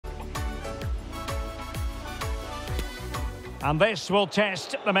And this will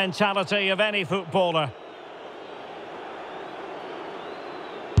test the mentality of any footballer.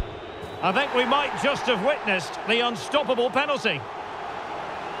 I think we might just have witnessed the unstoppable penalty.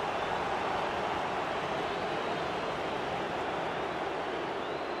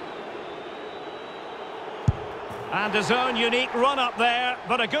 And his own unique run up there,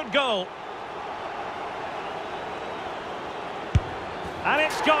 but a good goal. And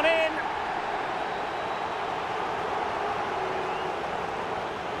it's gone in.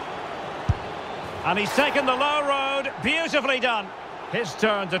 And he's taken the low road. Beautifully done. His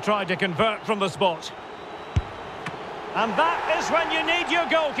turn to try to convert from the spot. And that is when you need your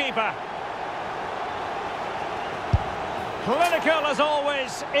goalkeeper. Clinical as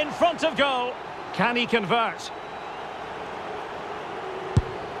always, in front of goal. Can he convert?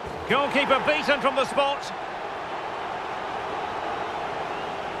 Goalkeeper beaten from the spot.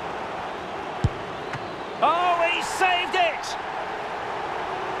 Oh, he saved it!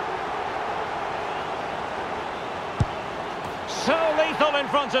 So lethal in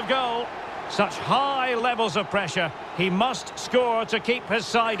front of goal. Such high levels of pressure. He must score to keep his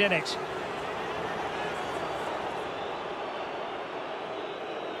side in it.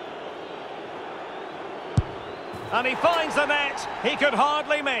 And he finds the net. He could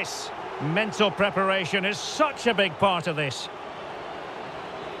hardly miss. Mental preparation is such a big part of this.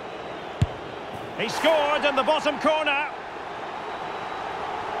 He scored in the bottom corner.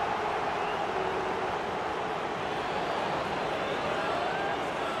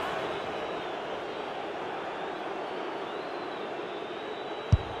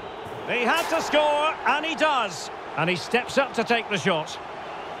 He had to score, and he does. And he steps up to take the shot.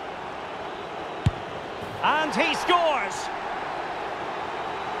 And he scores!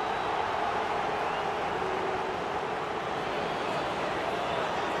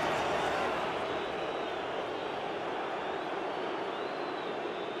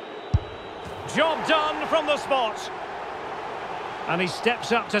 Job done from the spot. And he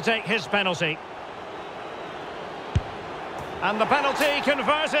steps up to take his penalty. And the penalty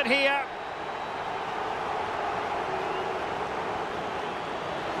converted here.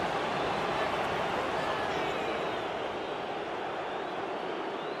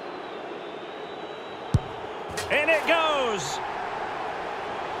 In it goes.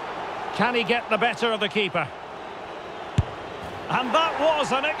 Can he get the better of the keeper? And that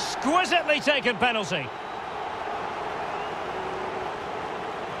was an exquisitely taken penalty.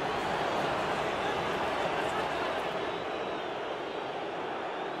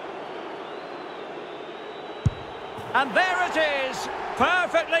 And there it is,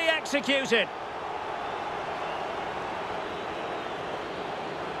 perfectly executed.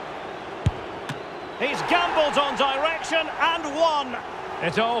 He's gambled on direction and won.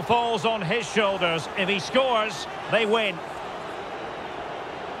 It all falls on his shoulders. If he scores, they win.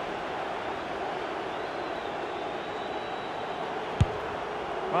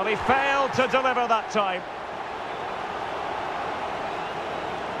 Well, he failed to deliver that time.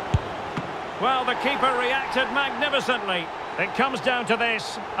 Well, the keeper reacted magnificently. It comes down to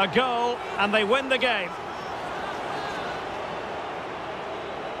this, a goal, and they win the game.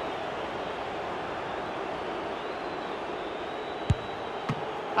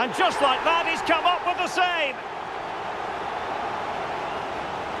 And just like that, he's come up with the save.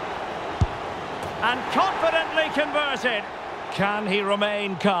 And confidently converted. Can he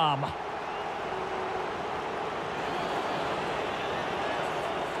remain calm?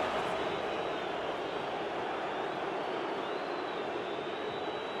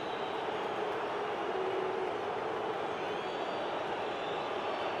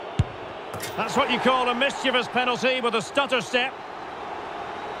 That's what you call a mischievous penalty with a stutter step.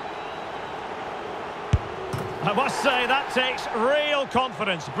 I must say, that takes real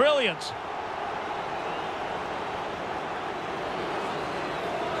confidence. Brilliant.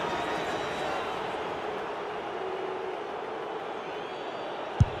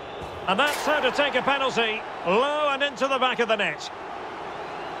 And that's how to take a penalty. Low and into the back of the net.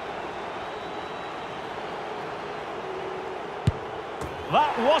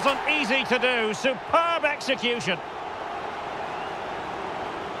 That wasn't easy to do. Superb execution.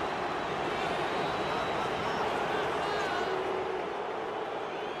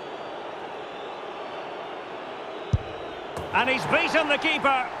 And he's beaten the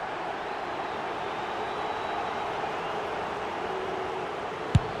keeper.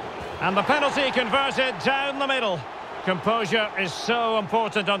 And the penalty converted down the middle. Composure is so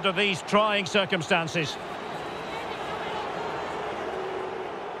important under these trying circumstances.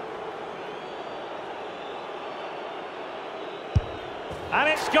 And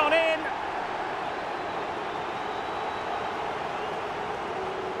it's gone in.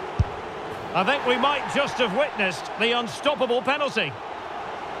 I think we might just have witnessed the unstoppable penalty.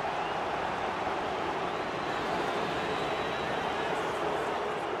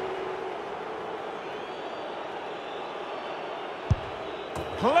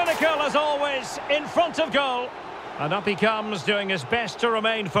 Clinical as always, in front of goal. And up he comes, doing his best to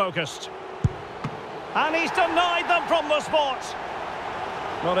remain focused. And he's denied them from the spot.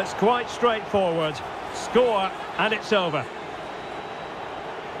 Well, it's quite straightforward. Score, and it's over.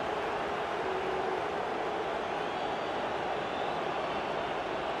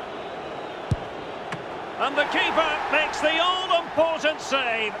 And the keeper makes the all-important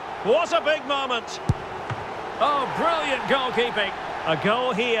save. What a big moment. Oh, brilliant goalkeeping. A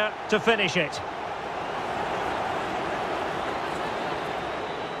goal here to finish it.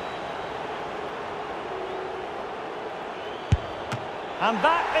 And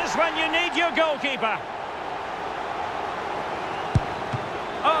that is when you need your goalkeeper.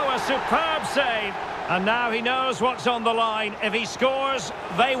 Oh, a superb save. And now he knows what's on the line. If he scores,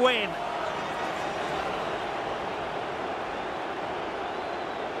 they win.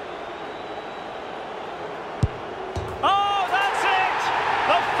 Oh, that's it!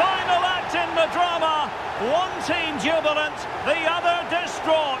 The final act in the drama. One team jubilant, the other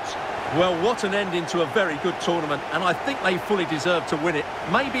distraught. Well, what an ending to a very good tournament, and I think they fully deserve to win it.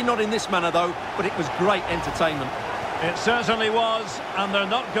 Maybe not in this manner, though, but it was great entertainment. It certainly was, and they're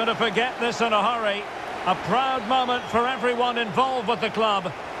not going to forget this in a hurry. A proud moment for everyone involved with the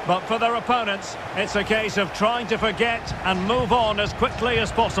club, but for their opponents, it's a case of trying to forget and move on as quickly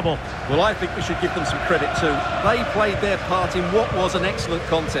as possible. Well, I think we should give them some credit too. They played their part in what was an excellent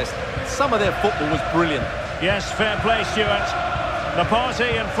contest. Some of their football was brilliant. Yes, fair play, Stuart. The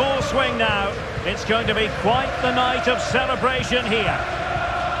party in full swing now. It's going to be quite the night of celebration here.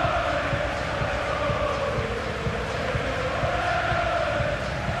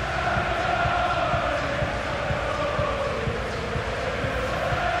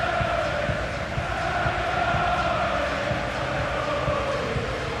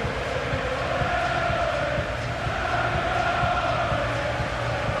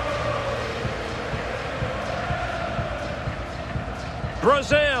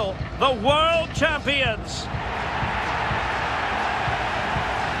 Brazil, the world champions.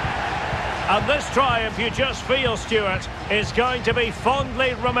 And this triumph, you just feel, Stuart, is going to be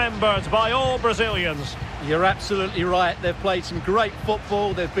fondly remembered by all Brazilians. You're absolutely right. They've played some great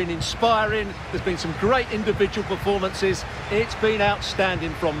football. They've been inspiring. There's been some great individual performances. It's been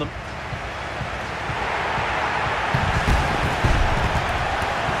outstanding from them.